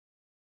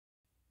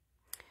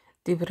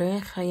Dibre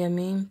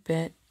haYamim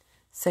bet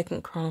 2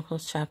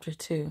 Chronicles Chapter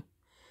 2.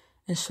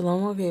 And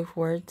Shlomo gave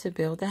word to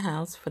build a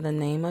house for the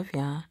name of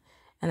Yah,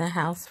 and a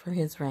house for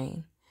his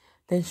reign.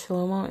 Then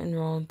Shlomo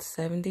enrolled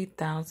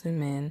 70,000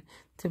 men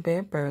to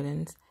bear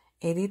burdens,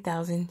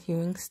 80,000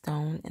 hewing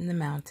stone in the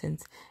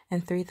mountains,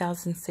 and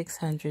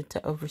 3,600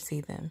 to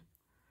oversee them.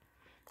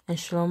 And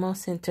Shlomo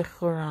sent to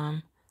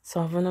Huram,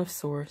 sovereign of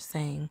Sur,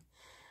 saying,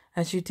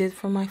 As you did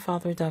for my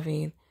father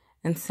David,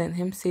 and sent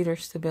him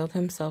cedars to build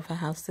himself a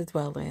house to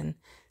dwell in,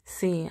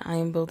 see, I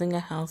am building a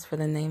house for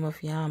the name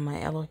of Yah,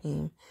 my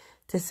Elohim,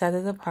 to set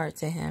it apart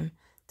to him,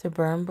 to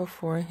burn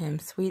before him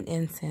sweet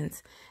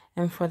incense,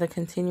 and for the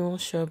continual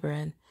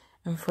showbread,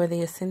 and for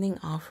the ascending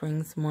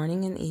offerings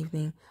morning and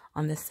evening,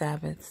 on the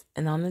Sabbaths,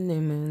 and on the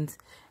new moons,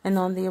 and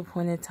on the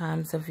appointed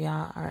times of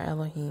Yah, our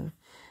Elohim.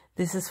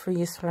 This is for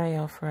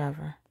Yisrael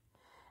forever.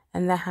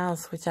 And the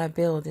house which I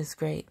build is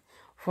great,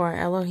 for our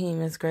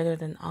Elohim is greater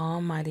than all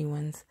mighty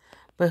ones.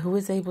 But who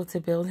is able to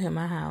build him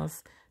a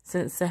house,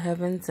 since the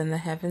heavens and the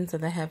heavens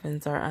of the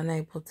heavens are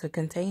unable to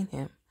contain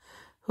him?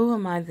 Who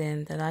am I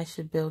then that I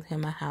should build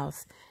him a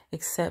house,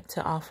 except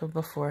to offer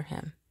before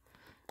him?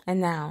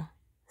 And now,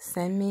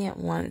 send me at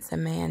once a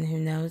man who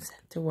knows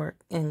to work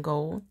in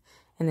gold,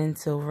 and in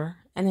silver,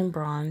 and in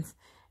bronze,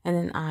 and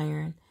in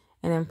iron,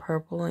 and in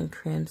purple, and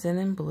crimson,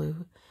 and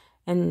blue,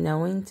 and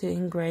knowing to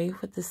engrave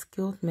with the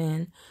skilled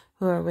men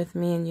who are with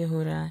me in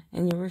Yehuda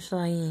and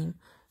Yerushalayim,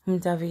 whom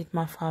David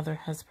my father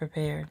has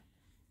prepared.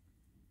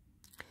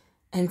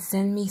 And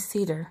send me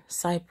cedar,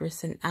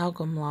 cypress, and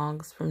algum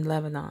logs from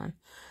Lebanon,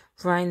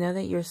 for I know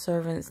that your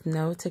servants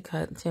know to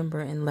cut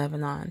timber in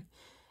Lebanon.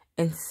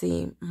 And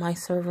see, my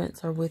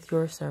servants are with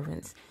your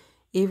servants,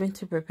 even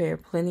to prepare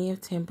plenty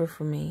of timber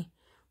for me,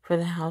 for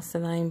the house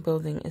that I am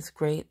building is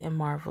great and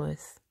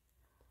marvelous.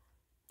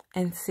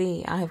 And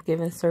see, I have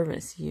given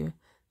servants to you,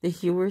 the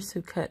hewers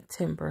who cut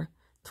timber,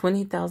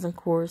 20,000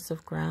 cores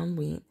of ground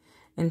wheat,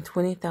 and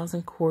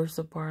 20,000 cores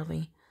of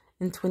barley,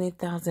 and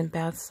 20,000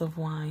 baths of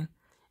wine,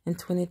 and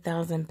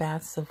 20,000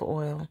 baths of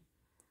oil.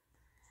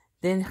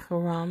 Then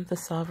Huram, the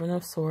sovereign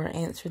of Sur,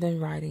 answered in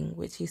writing,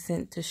 which he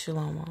sent to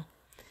Shlomo.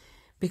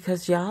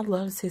 Because Yah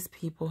loves his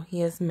people,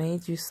 he has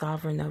made you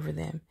sovereign over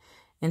them.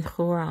 And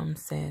Huram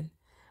said,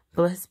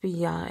 Blessed be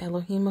Yah,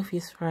 Elohim of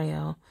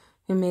Israel,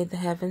 who made the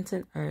heavens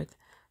and earth,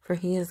 for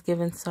he has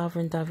given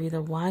sovereign David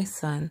a wise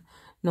son,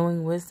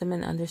 knowing wisdom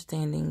and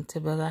understanding, to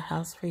build a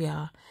house for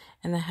Yah,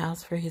 and a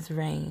house for his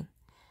reign.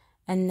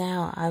 And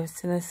now I have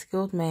sent a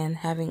skilled man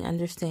having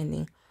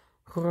understanding,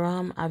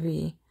 Huram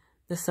Abi,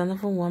 the son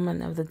of a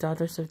woman of the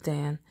daughters of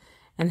Dan,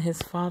 and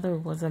his father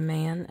was a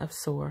man of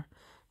Sur,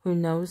 who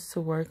knows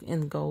to work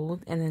in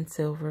gold, and in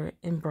silver,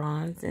 in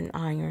bronze, in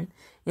iron,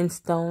 in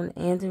stone,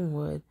 and in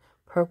wood,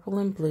 purple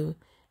and blue,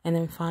 and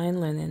in fine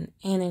linen,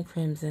 and in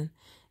crimson,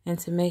 and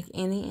to make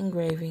any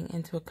engraving,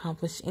 and to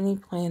accomplish any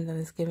plan that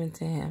is given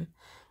to him,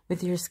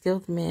 with your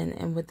skilled men,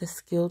 and with the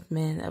skilled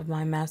men of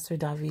my master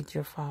David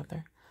your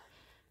father.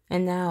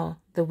 And now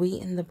the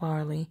wheat and the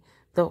barley,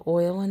 the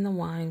oil and the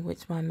wine,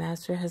 which my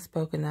master has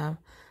spoken of,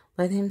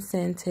 let him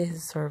send to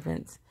his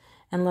servants,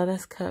 and let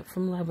us cut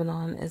from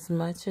Lebanon as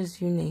much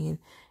as you need,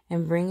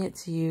 and bring it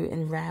to you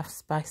in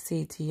rafts by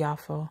sea to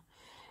Yaffo,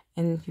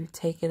 and you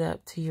take it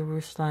up to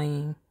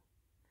Yerushalayim.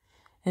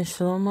 And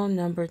Shlomo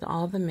numbered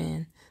all the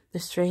men, the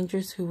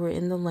strangers who were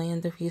in the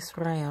land of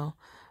Israel,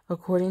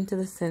 according to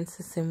the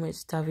census in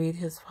which David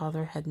his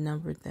father had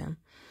numbered them.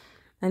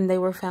 And they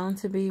were found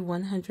to be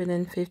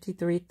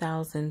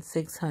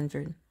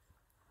 153,600.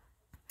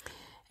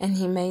 And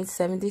he made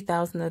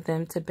 70,000 of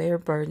them to bear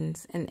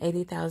burdens, and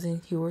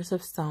 80,000 hewers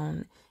of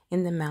stone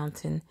in the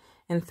mountain,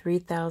 and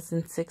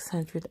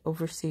 3,600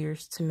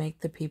 overseers to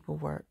make the people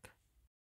work.